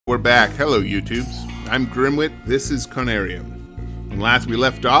We're back. Hello, YouTubes. I'm Grimwit. This is Conarium. When last we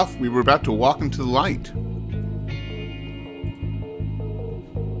left off, we were about to walk into the light.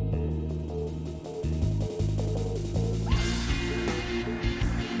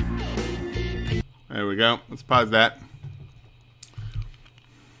 There we go. Let's pause that.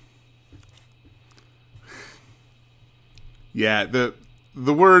 Yeah, the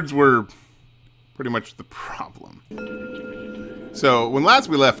words were pretty much the problem. So, when last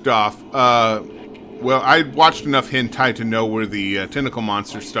we left off, well, I watched enough hentai to know where the tentacle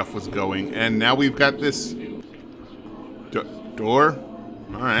monster stuff was going, and now we've got this door?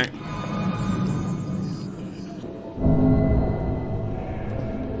 Alright.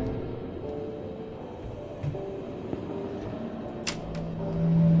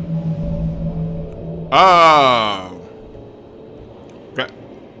 Oh! Okay.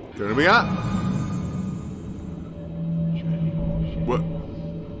 What do we got? What?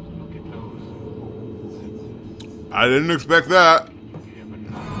 I didn't expect that.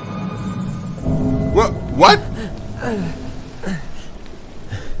 What? What?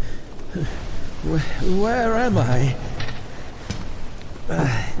 Where am I?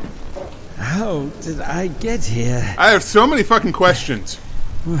 How did I get here? I have so many fucking questions.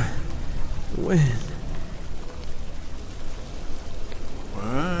 When? What?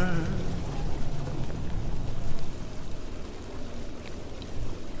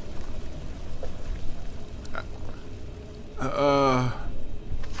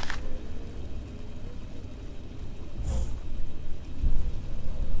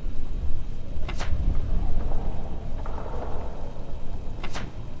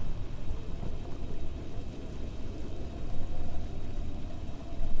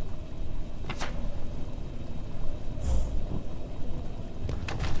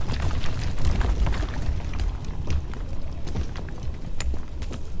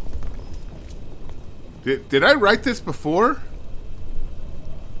 Did I write this before?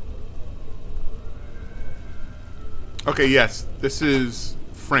 Okay, yes. This is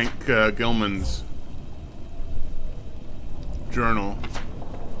Frank Gilman's journal.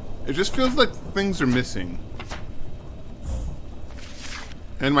 It just feels like things are missing.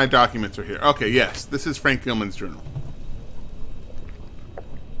 And my documents are here. Okay, yes. This is Frank Gilman's journal.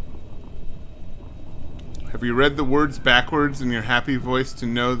 Have you read the words backwards in your happy voice to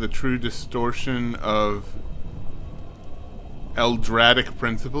know the true distortion of eldradic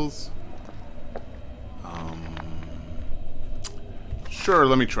principles? Sure,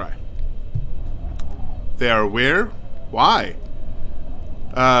 let me try. They are where? Why?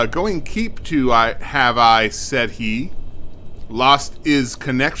 Going keep to have I, said he. Lost is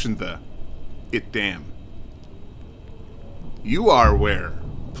connection the. It damn. You are where?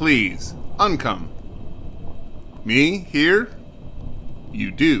 Please, uncome. Me? Here? You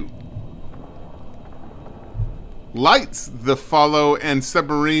do. Lights the follow and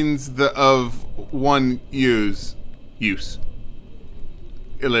submarines the of one use.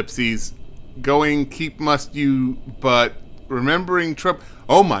 Ellipses. Going keep must you, but remembering Trump.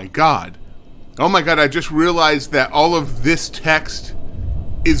 Oh my god. Oh my god, I just realized that all of this text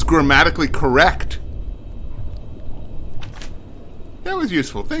is grammatically correct. That was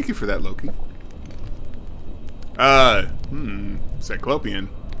useful. Thank you for that, Loki. Cyclopean.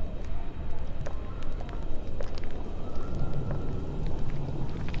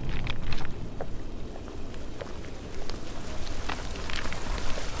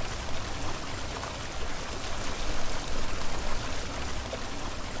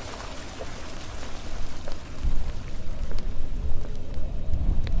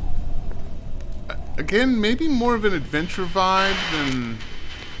 Again, maybe more of an adventure vibe than...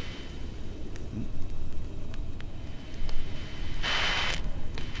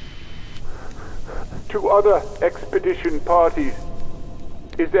 To other expedition parties.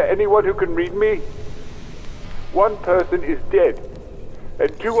 Is there anyone who can read me? One person is dead,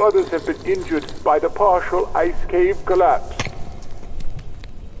 and 2 others have been injured by the partial ice cave collapse.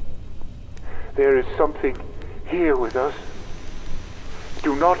 There is something here with us.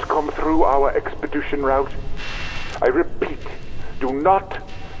 Do not come through our expedition route. I repeat, do not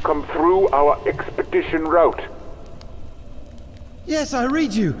come through our expedition route. Yes, I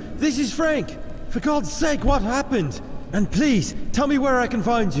read you. This is Frank. For God's sake, what happened? And please, tell me where I can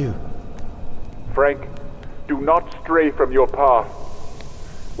find you. Frank, do not stray from your path.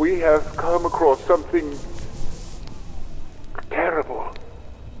 We have come across something terrible.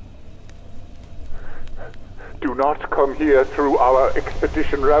 Do not come here through our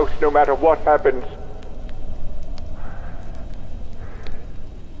expedition route, no matter what happens.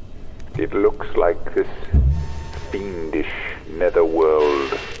 It looks like this fiendish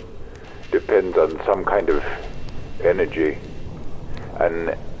netherworld depends on some kind of energy.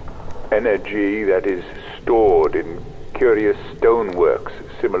 An energy that is stored in curious stoneworks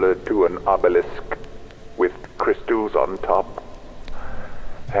similar to an obelisk with crystals on top.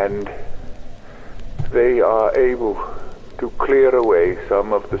 And they are able to clear away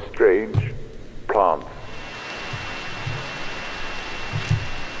some of the strange plants.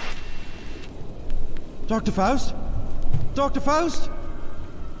 Dr. Faust? Dr. Faust?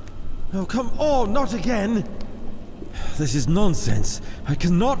 Oh, come on, not again! This is nonsense. I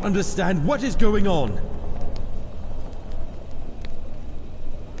cannot understand what is going on.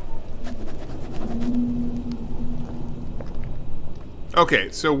 Okay,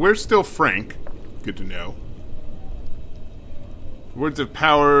 so we're still Frank. Good to know. Words of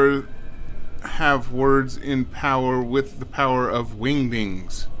power have words in power with the power of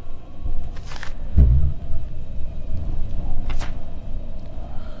wingdings.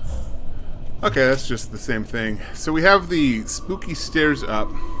 Okay, that's just the same thing. So we have the spooky stairs up.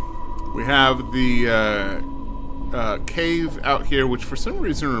 We have the cave out here, which for some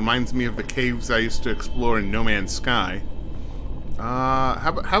reason reminds me of the caves I used to explore in No Man's Sky.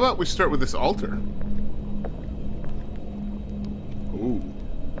 How about we start with this altar? Ooh.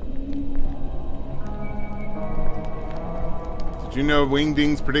 Did you know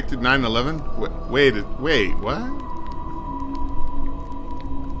wingdings predicted 9/11? Wait, what?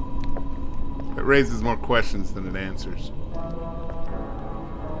 It raises more questions than it answers.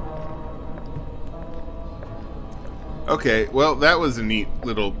 Okay, well, that was a neat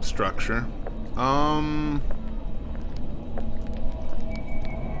little structure.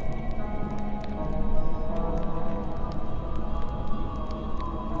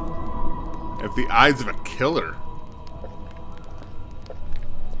 If the eyes of a killer.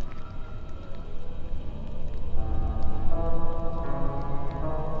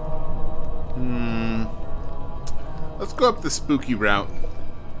 Let's go up the spooky route.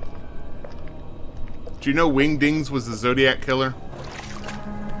 Do you know Wingdings was the Zodiac killer?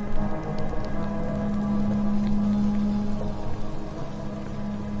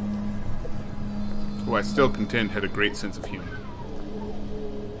 Who I still contend had a great sense of humor.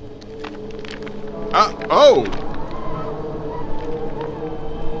 Oh!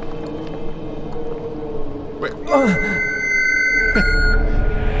 Wait.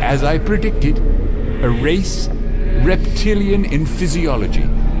 As I predicted, a race, reptilian in physiology,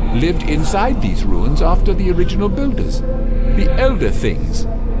 lived inside these ruins after the original builders. The Elder Things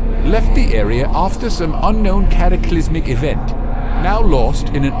left the area after some unknown cataclysmic event, now lost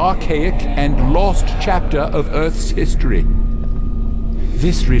in an archaic and lost chapter of Earth's history.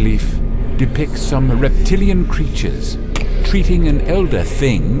 This relief depicts some reptilian creatures treating an elder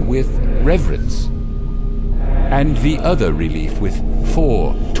thing with reverence. And the other relief with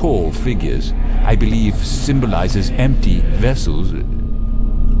 4 tall figures, I believe symbolizes empty vessels.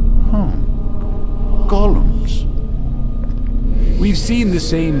 Golems. We've seen the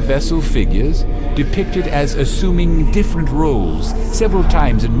same vessel figures depicted as assuming different roles several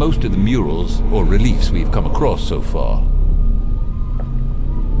times in most of the murals or reliefs we've come across so far.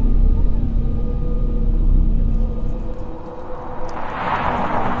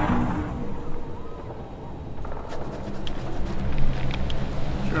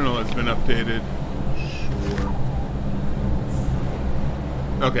 Journal has been updated. Sure.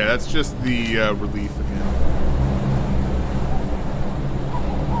 Okay, that's just the relief again.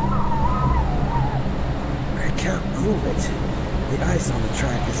 I can't move it. The ice on the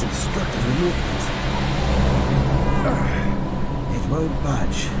track is obstructing the movement. It won't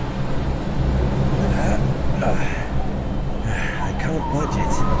budge. I can't budge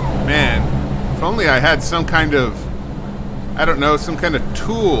it. Man, if only I had some kind of, I don't know, some kind of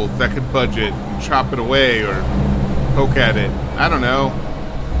tool that could budge it and chop it away or poke at it. I don't know.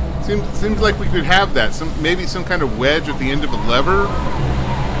 Seems like we could have that. Maybe some kind of wedge at the end of a lever,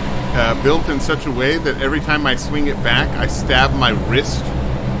 built in such a way that every time I swing it back, I stab my wrist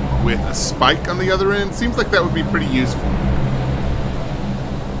with a spike on the other end. Seems like that would be pretty useful.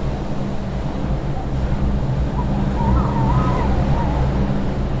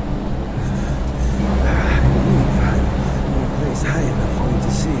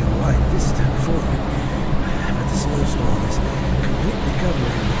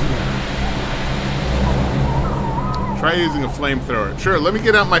 Try using a flamethrower. Sure, let me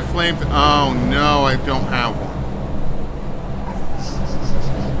get out my flamethrower. Oh no, I don't have one.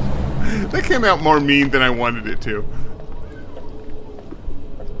 That came out more mean than I wanted it to.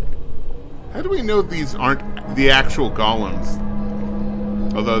 How do we know these aren't the actual golems?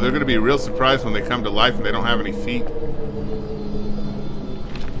 Although they're going to be real surprised when they come to life and they don't have any feet.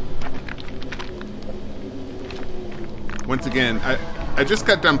 Once again, I just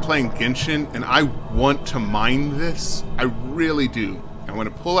got done playing Genshin, and I want to mine this. I really do. I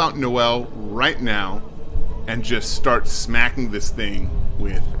want to pull out Noelle right now and just start smacking this thing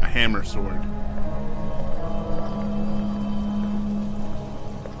with a hammer sword.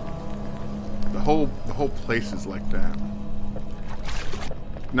 The whole place is like that.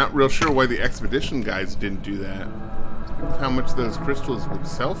 Not real sure why the expedition guys didn't do that. How much those crystals would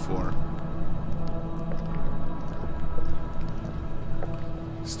sell for.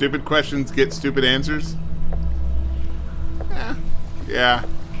 Stupid questions get stupid answers? Yeah.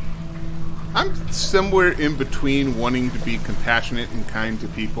 I'm somewhere in between wanting to be compassionate and kind to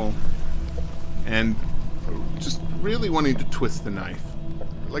people and just really wanting to twist the knife.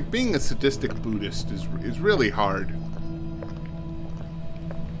 Like, being a sadistic Buddhist is really hard.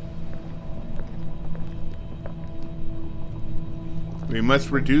 We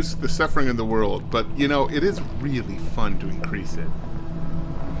must reduce the suffering in the world, but, you know, it is really fun to increase it.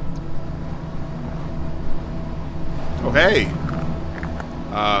 Oh, hey!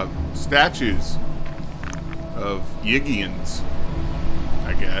 Statues of Ygians,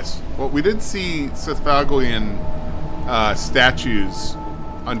 I guess. Well, we did see Sethagalian statues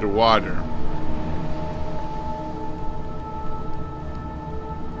underwater.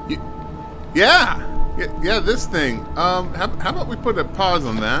 Yeah, this thing. How about we put a pause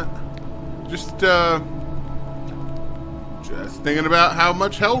on that? Just thinking about how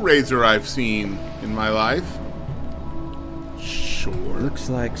much Hellraiser I've seen in my life. Sure. Looks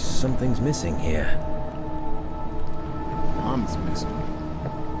like something's missing here. Mom's missing.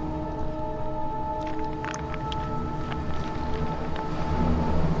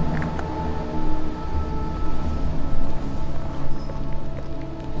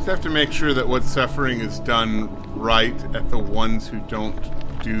 Just have to make sure that what suffering is done right at the ones who don't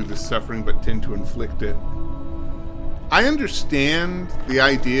do the suffering but tend to inflict it. I understand the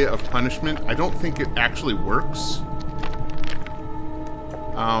idea of punishment. I don't think it actually works.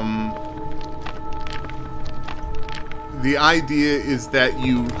 The idea is that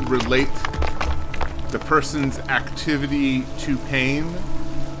you relate the person's activity to pain,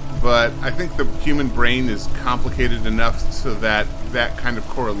 but I think the human brain is complicated enough so that that kind of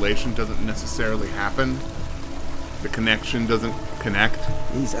correlation doesn't necessarily happen. The connection doesn't connect.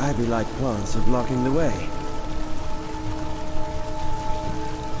 These ivy-like plants are blocking the way.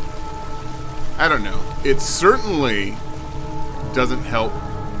 I don't know. It certainly doesn't help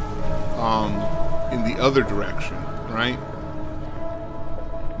in the other direction, right?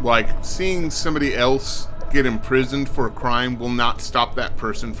 Like, seeing somebody else get imprisoned for a crime will not stop that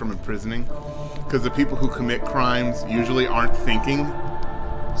person from imprisoning, because the people who commit crimes usually aren't thinking.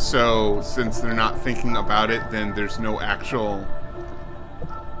 So since they're not thinking about it, then there's no actual...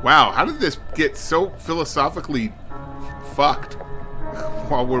 Wow, how did this get so philosophically fucked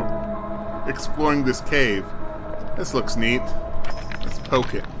while we're exploring this cave? This looks neat. Let's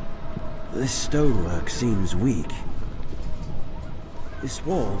poke it. This stonework seems weak. This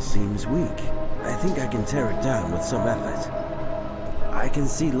wall seems weak. I think I can tear it down with some effort. I can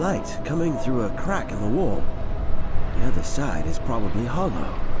see light coming through a crack in the wall. The other side is probably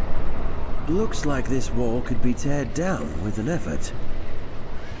hollow. Looks like this wall could be teared down with an effort.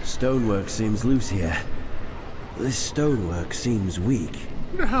 Stonework seems loose here. This stonework seems weak. I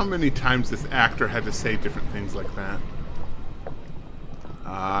wonder how many times this actor had to say different things like that.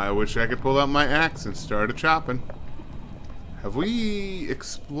 I wish I could pull out my axe and start a chopping. Have we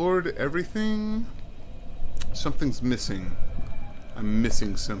explored everything? Something's missing. I'm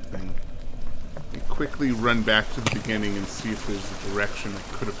missing something. Let me quickly run back to the beginning and see if there's a direction I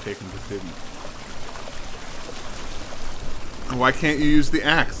could have taken but didn't. Why can't you use the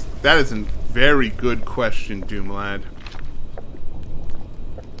axe? That is a very good question, Doomlad.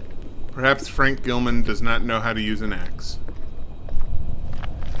 Perhaps Frank Gilman does not know how to use an axe.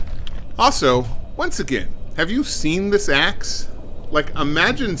 Also, once again, have you seen this axe? Like,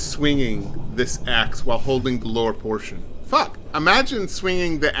 imagine swinging this axe while holding the lower portion. Fuck, imagine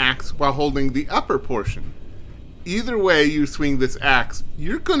swinging the axe while holding the upper portion. Either way you swing this axe,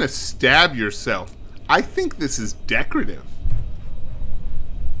 you're gonna stab yourself. I think this is decorative.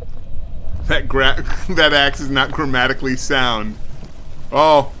 That axe is not grammatically sound.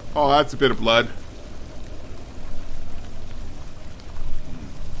 Oh, that's a bit of blood.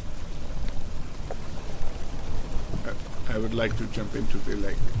 I would like to jump into the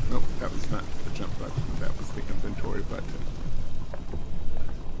lake. Nope, that was not the jump button. That was the inventory button.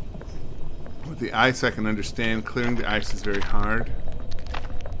 With the ice, I can understand. Clearing the ice is very hard.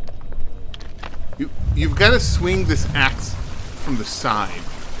 You've got to swing this axe from the side.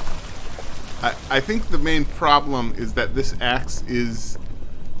 I think the main problem is that this axe is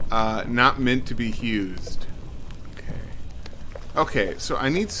not meant to be used. Okay, so I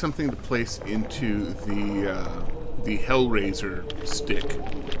need something to place into the Hellraiser stick.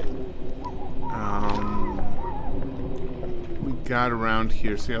 We got around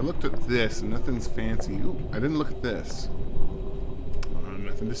here. See, I looked at this and nothing's fancy. Ooh, I didn't look at this.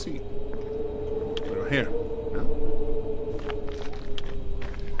 Nothing to see. What about here? No?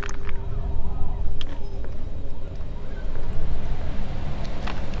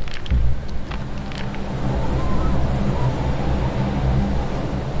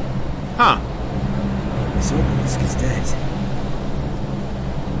 Huh. This obelisk is dead.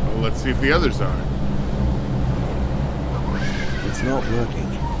 Well, let's see if the others are. It's not working.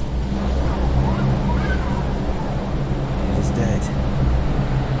 It is dead.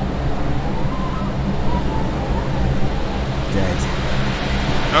 Dead.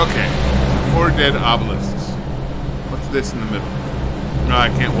 Okay. 4 dead obelisks. What's this in the middle? No, I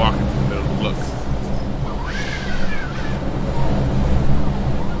can't walk into the middle. Look.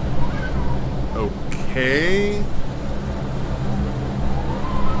 Okay.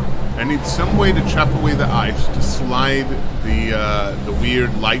 I need some way to chop away the ice to slide the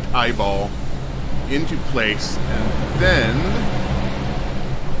weird light eyeball into place, and then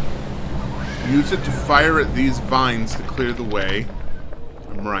use it to fire at these vines to clear the way.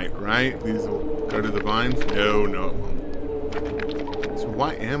 I'm right? These will go to the vines? No, it won't. So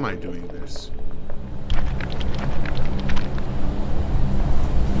why am I doing this?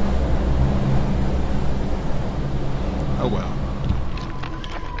 Oh well.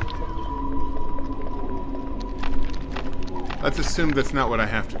 Let's assume that's not what I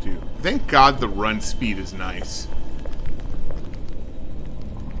have to do. Thank God the run speed is nice.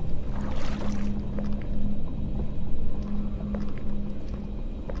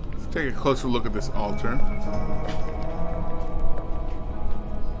 Let's take a closer look at this altar.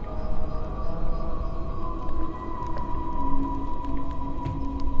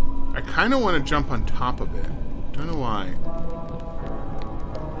 I kind of want to jump on top of it. Don't know why.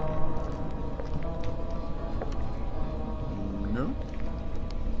 No?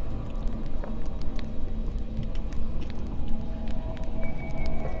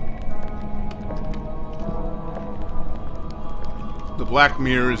 The black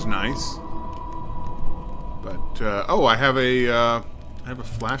mirror is nice. But oh, I have a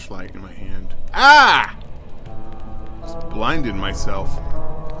flashlight in my hand. Ah! Just blinded myself.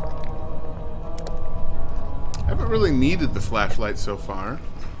 I haven't really needed the flashlight so far.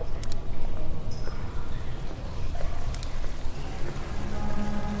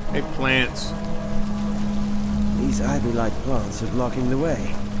 Hey, plants. These ivy-like plants are blocking the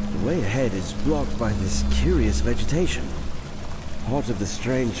way. The way ahead is blocked by this curious vegetation. Part of the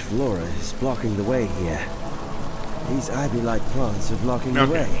strange flora is blocking the way here. These ivy-like plants are blocking the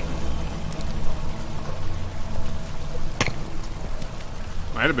way.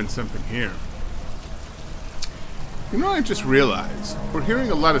 Might have been something here. You know, I just realized we're hearing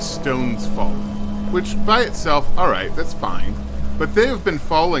a lot of stones falling, which by itself, alright, that's fine. But they have been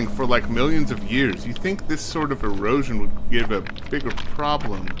falling for like millions of years. You think this sort of erosion would give a bigger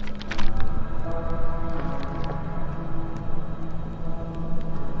problem.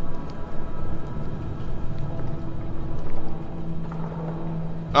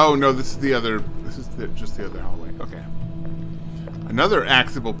 Oh no, this is just the other hallway. Okay. Another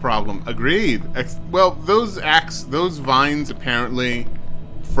axable problem. Agreed. Well, those vines apparently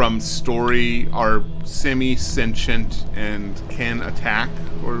from story are semi-sentient and can attack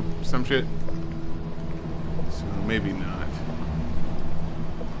or some shit. So maybe not.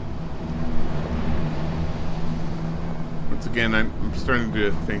 Once again, I'm starting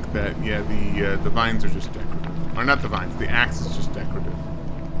to think that yeah, the vines are just decorative. Or not the vines, the axe is just decorative.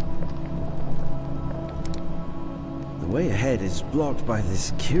 The way ahead is blocked by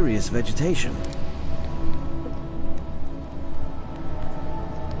this curious vegetation.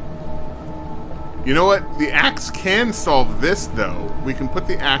 You know what? The axe can solve this, though. We can put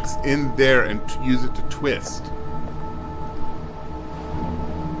the axe in there and use it to twist.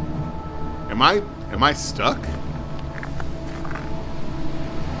 Am I stuck?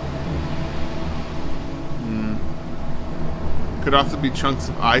 Could also be chunks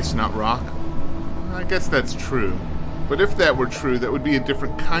of ice, not rock. I guess that's true. But if that were true, that would be a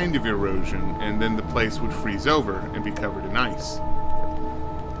different kind of erosion, and then the place would freeze over and be covered in ice.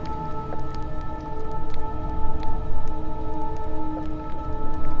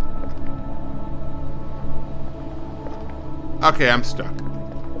 Okay, I'm stuck.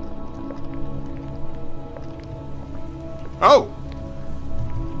 Oh!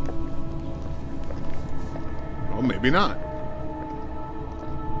 Well, maybe not.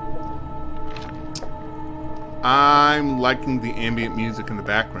 I'm liking the ambient music in the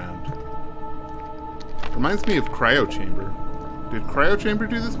background. Reminds me of Cryo Chamber. Did Cryo Chamber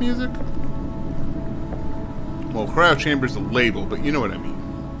do this music? Well, Cryo Chamber's a label, but you know what I mean.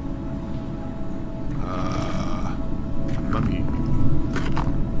 Mummy.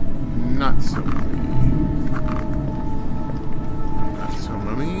 Not so mummy. Not so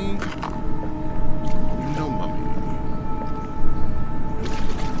mummy. No mummy.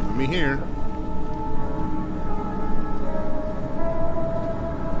 Mummy here.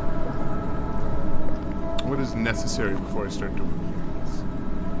 What is necessary before I start doing this?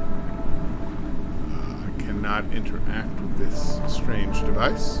 I cannot interact with this strange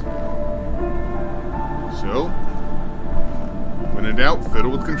device. So, when in doubt,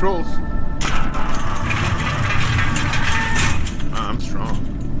 fiddle with controls. I'm strong.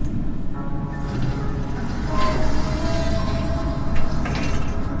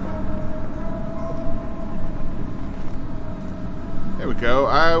 There we go.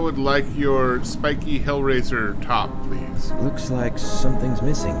 I would like your spiky Hellraiser top, please. Looks like something's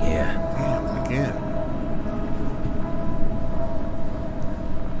missing here. Damn, again.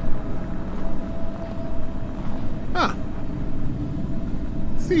 Huh.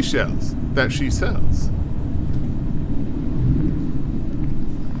 Seashells that she sells.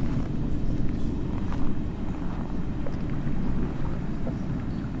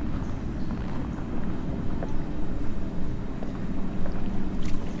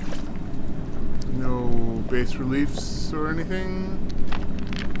 No bas reliefs or anything.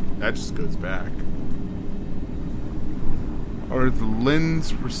 That just goes back. Are the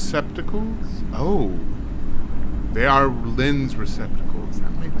lens receptacles? Oh. They are lens receptacles.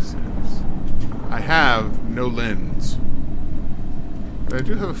 That makes sense. I have no lens. But I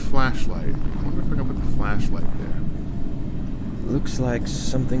do have a flashlight. I wonder if I can put the flashlight there. Looks like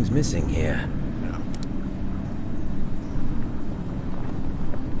something's missing here. No.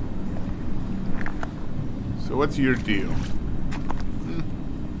 So what's your deal?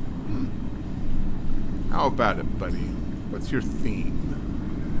 How about it, buddy? What's your theme?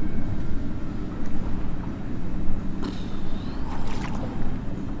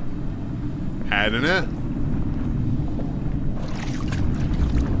 Adding it.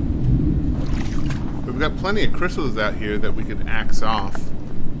 We've got plenty of crystals out here that we could axe off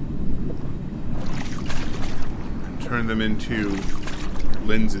and turn them into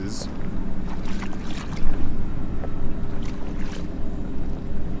lenses.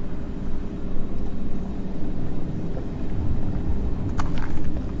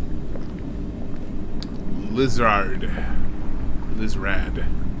 Lizrad.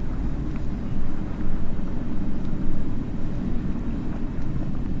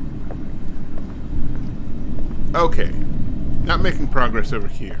 Okay, not making progress over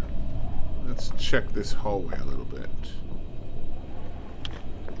here. Let's check this hallway a little bit.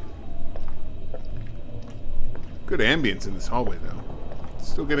 Good ambience in this hallway, though.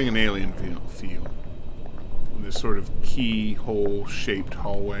 Still getting an alien feel. In this sort of keyhole-shaped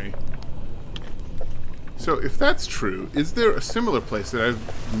hallway. So, if that's true, is there a similar place that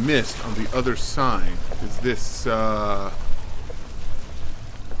I've missed on the other side? Is this, not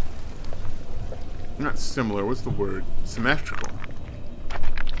similar, what's the word? Symmetrical.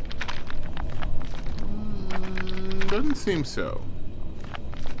 Doesn't seem so.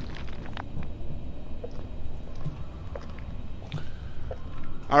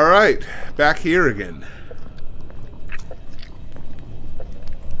 Alright, back here again.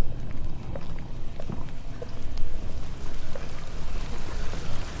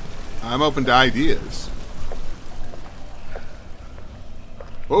 I'm open to ideas.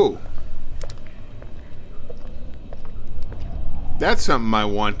 Oh. That's something I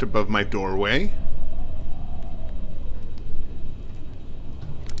want above my doorway.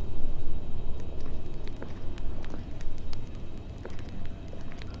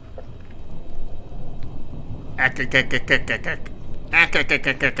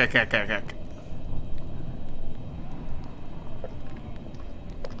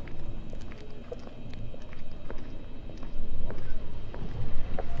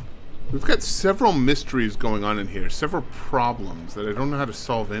 We've got several mysteries going on in here, several problems that I don't know how to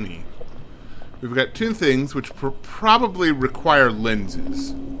solve any. We've got two things which probably require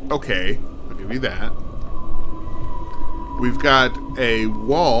lenses. Okay, I'll give you that. We've got a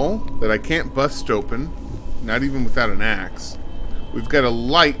wall that I can't bust open, not even without an axe. We've got a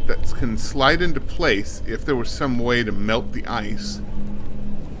light that can slide into place if there was some way to melt the ice.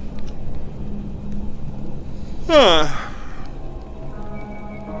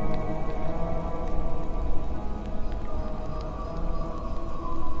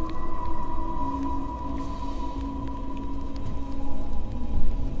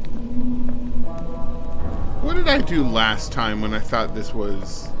 I do last time when I thought this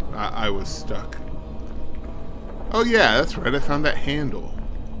was... I was stuck? Oh yeah, that's right, I found that handle.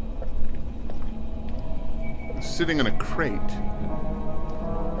 It's sitting on a crate.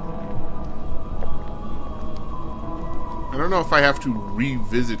 I don't know if I have to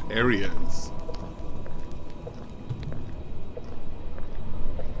revisit areas.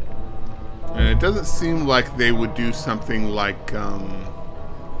 And it doesn't seem like they would do something like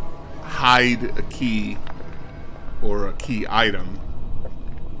hide a key or a key item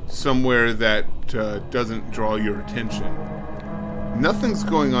somewhere that doesn't draw your attention. Nothing's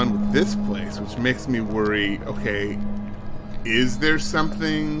going on with this place, which makes me worry, okay, is there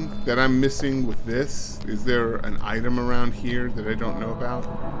something that I'm missing with this? Is there an item around here that I don't know about?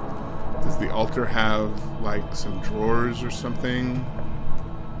 Does the altar have, like, some drawers or something?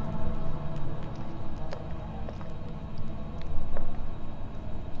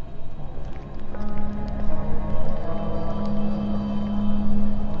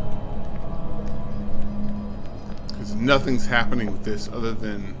 Because nothing's happening with this other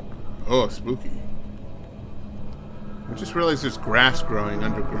than, oh, spooky. I just realized there's grass growing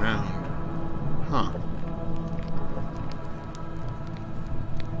underground. Huh.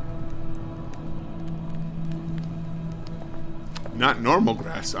 Not normal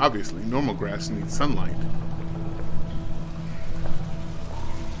grass, obviously. Normal grass needs sunlight.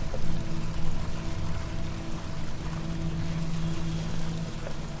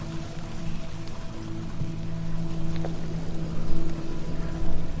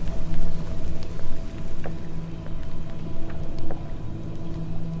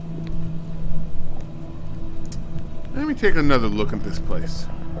 Let me take another look at this place.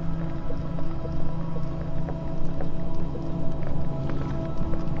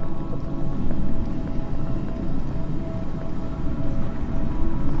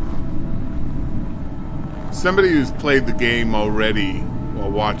 Somebody who's played the game already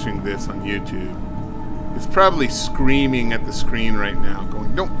while watching this on YouTube is probably screaming at the screen right now,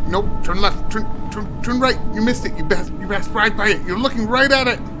 going, "Nope, nope, turn left, turn right, you missed it, you passed right by it, you're looking right at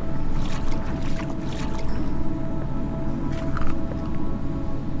it."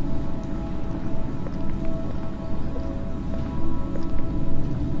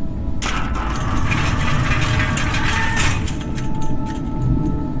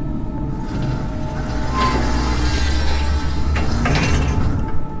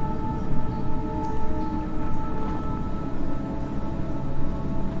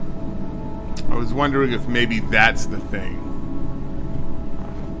 I was wondering if maybe that's the thing.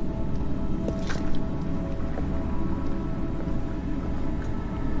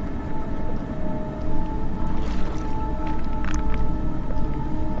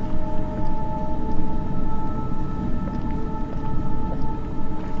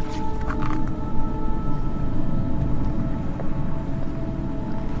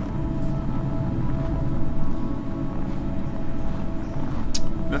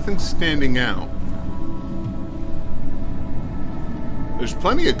 Nothing's standing out. There's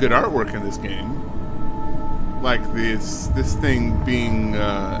plenty of good artwork in this game. Like this thing being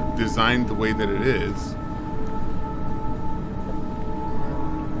designed the way that it is.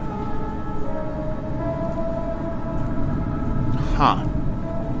 Huh.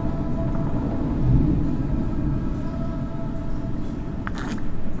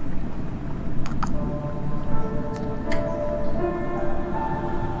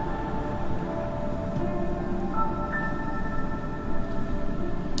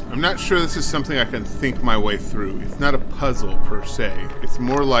 I'm not sure this is something I can think my way through. It's not a puzzle per se. It's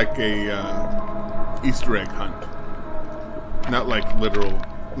more like a Easter egg hunt. Not like literal,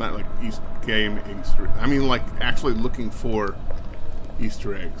 not like game Easter. I mean, like actually looking for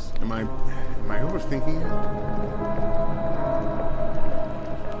Easter eggs. Am I overthinking it?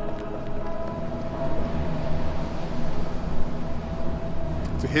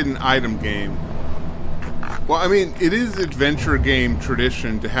 It's a hidden item game. Well, I mean, it is adventure game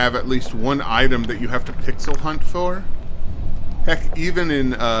tradition to have at least one item that you have to pixel hunt for. Heck, even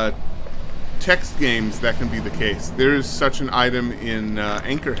in text games, that can be the case. There is such an item in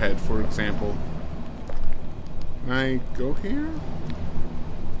Anchorhead, for example. Can I go here?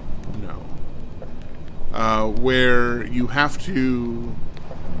 No. Where you have to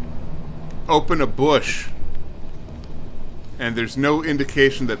open a bush, and there's no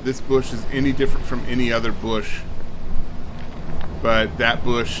indication that this bush is any different from any other bush. But that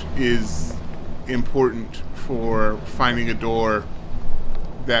bush is important for finding a door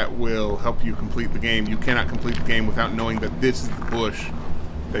that will help you complete the game. You cannot complete the game without knowing that this is the bush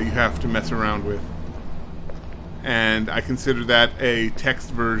that you have to mess around with. And I consider that a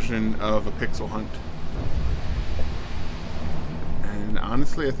text version of a pixel hunt.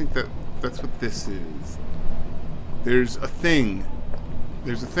 honestly, I think that's what this is. There's a thing.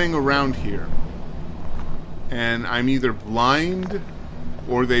 There's a thing around here. And I'm either blind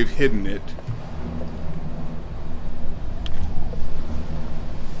or they've hidden it.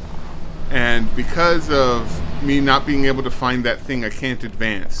 And because of me not being able to find that thing, I can't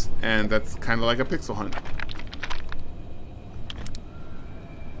advance. And that's kind of like a pixel hunt.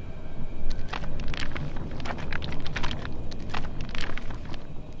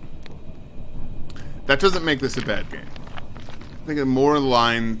 That doesn't make this a bad game. I think a more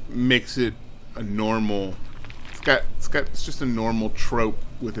line makes it a normal... It's just a normal trope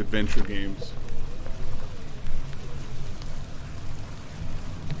with adventure games.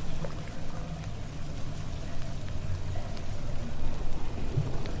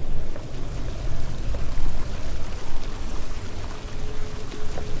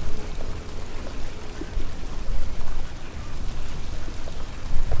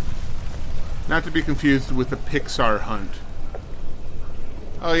 Not to be confused with a Pixar hunt.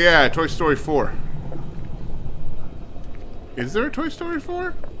 Oh yeah, Toy Story 4. Is there a Toy Story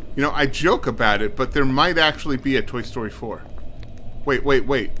 4? You know, I joke about it, but there might actually be a Toy Story 4. Wait.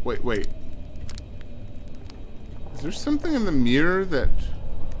 Is there something in the mirror that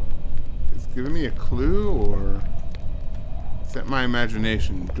is giving me a clue, or is that my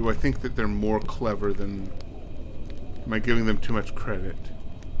imagination? Do I think that they're more clever than... Am I giving them too much credit?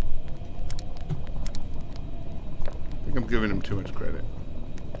 I think I'm giving them too much credit.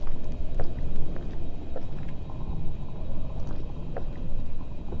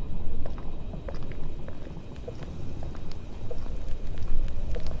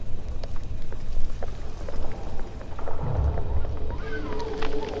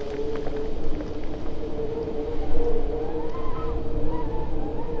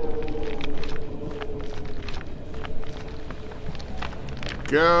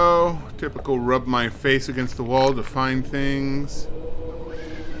 Go. Typical rub my face against the wall to find things.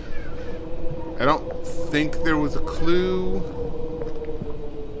 I don't think there was a clue.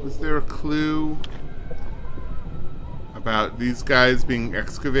 Was there a clue about these guys being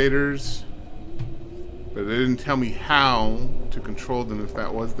excavators? But they didn't tell me how to control them if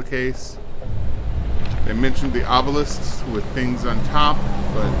that was the case. They mentioned the obelisks with things on top,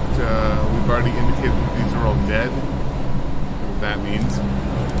 but we've already indicated that these are all dead. What that means.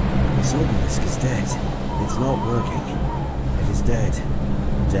 This obelisk is dead. It's not working. It is dead.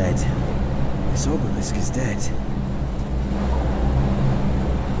 Dead. This obelisk is dead.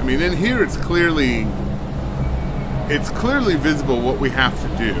 I mean, in here it's clearly visible what we have to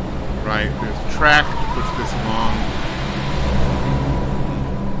do, right? There's a track to push this along.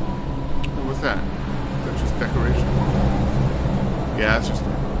 What was that? Is that just decoration? Yeah, it's just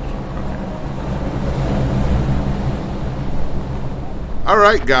decoration.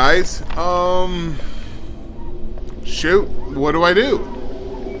 Alright, guys. Shoot. What do I do?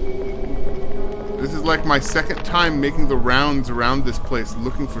 This is like my second time making the rounds around this place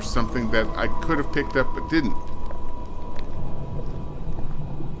looking for something that I could have picked up but didn't.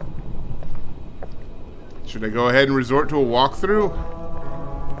 Should I go ahead and resort to a walkthrough?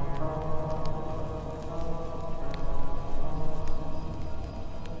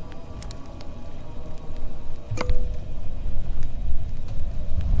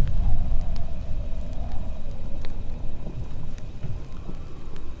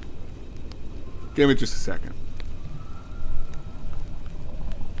 Give me just a second.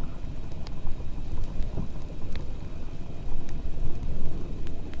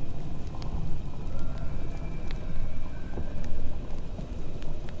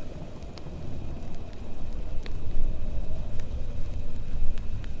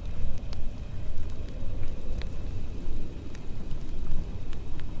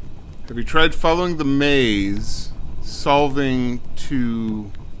 Have you tried following the maze, solving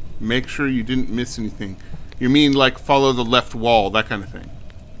to make sure you didn't miss anything? You mean like follow the left wall, that kind of thing?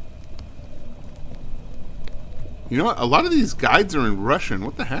 You know what? A lot of these guides are in Russian.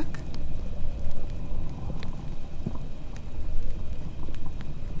 What the heck?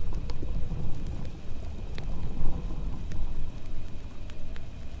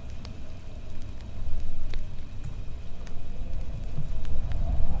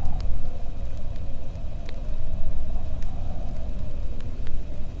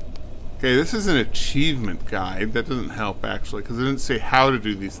 Okay, this is an achievement guide. That doesn't help, actually, because it didn't say how to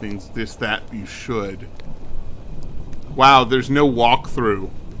do these things, just that you should. Wow, there's no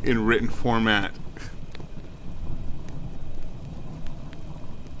walkthrough in written format.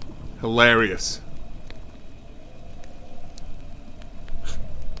 Hilarious.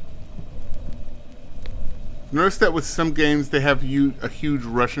 Notice that with some games they have a huge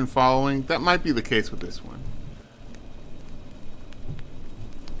Russian following. That might be the case with this one.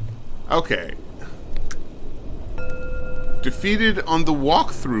 Okay. Defeated on the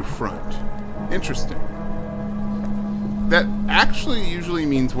walkthrough front. Interesting. That actually usually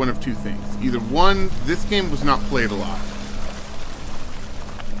means one of two things. Either one, this game was not played a lot.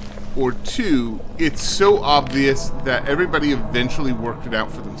 Or two, it's so obvious that everybody eventually worked it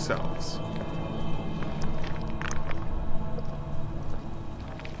out for themselves.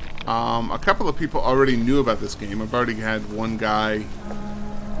 A couple of people already knew about this game. I've already had one guy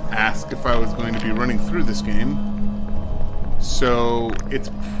ask if I was going to be running through this game. So, it's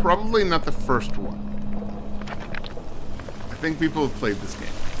probably not the first one. I think people have played this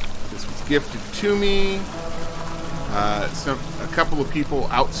game. This was gifted to me. A couple of people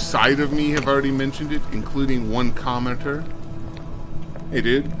outside of me have already mentioned it, including one commenter. Hey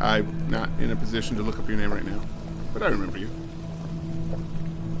dude, I'm not in a position to look up your name right now, but I remember you.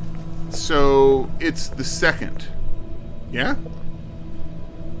 So, it's the second. Yeah?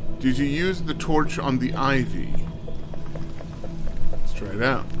 Did you use the torch on the ivy? Let's try it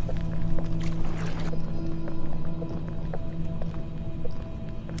out.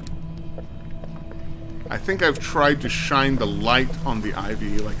 I think I've tried to shine the light on the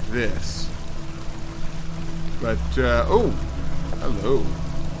ivy like this. But, oh! Hello.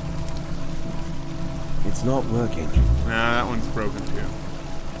 It's not working. Nah, that one's broken too.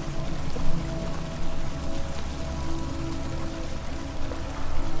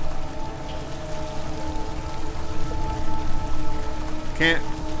 Can't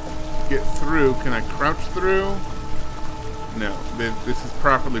get through. Can I crouch through? No, this is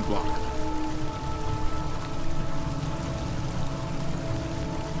properly blocked.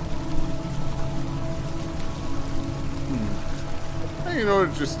 You know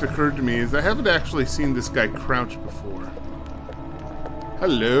what just occurred to me is I haven't actually seen this guy crouch before.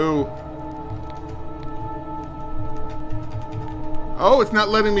 Hello. Oh, it's not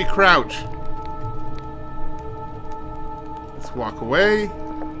letting me crouch. Let's walk away.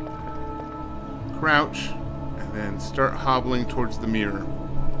 Crouch. And then start hobbling towards the mirror.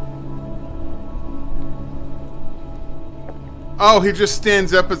 Oh, he just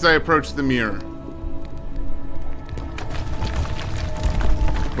stands up as I approach the mirror.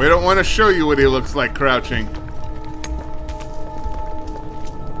 We don't want to show you what he looks like crouching.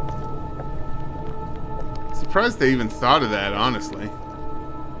 Surprised they even thought of that, honestly.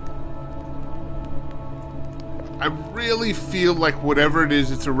 I really feel like whatever it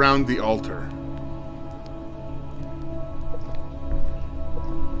is, it's around the altar.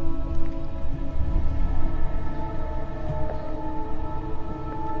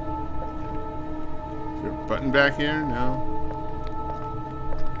 Is there a button back here? No.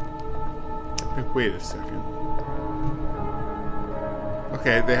 Wait a second.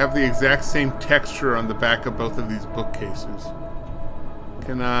 Okay, they have the exact same texture on the back of both of these bookcases.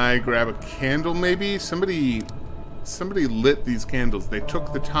 Can I grab a candle, maybe? Somebody lit these candles. They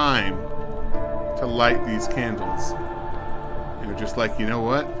took the time to light these candles. They're just like, you know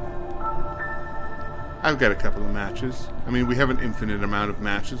what? I've got a couple of matches. I mean, we have an infinite amount of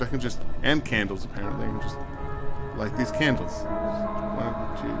matches. I can just... And candles, apparently. I can just light these candles.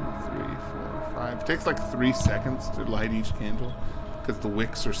 1, 2, 3, 4, 5. It takes like 3 seconds to light each candle because the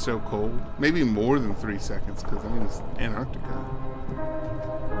wicks are so cold. Maybe more than 3 seconds because, I mean, it's Antarctica.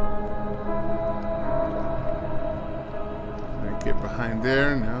 Can I get behind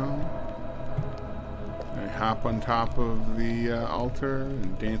there? No. Can I hop on top of the altar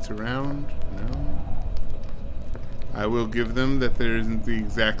and dance around? No. I will give them that there isn't the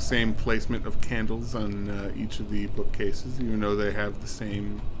exact same placement of candles on each of the bookcases, even though they have the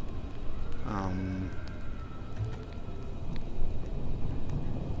same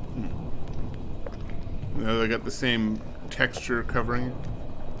no, they got the same texture covering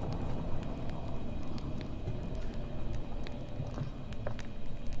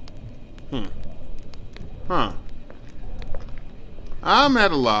it. Huh. I'm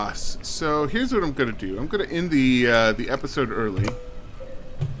at a loss. So here's what I'm gonna do. I'm gonna end the episode early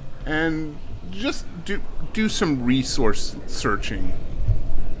and just do some resource searching.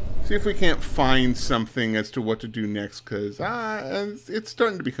 See if we can't find something as to what to do next, because it's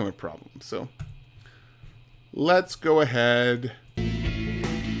starting to become a problem. So let's go ahead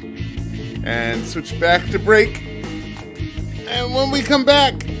and switch back to break. And when we come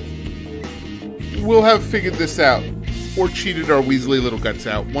back, we'll have figured this out. Or cheated our Weasley little guts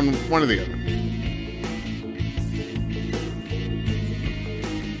out. One or the other.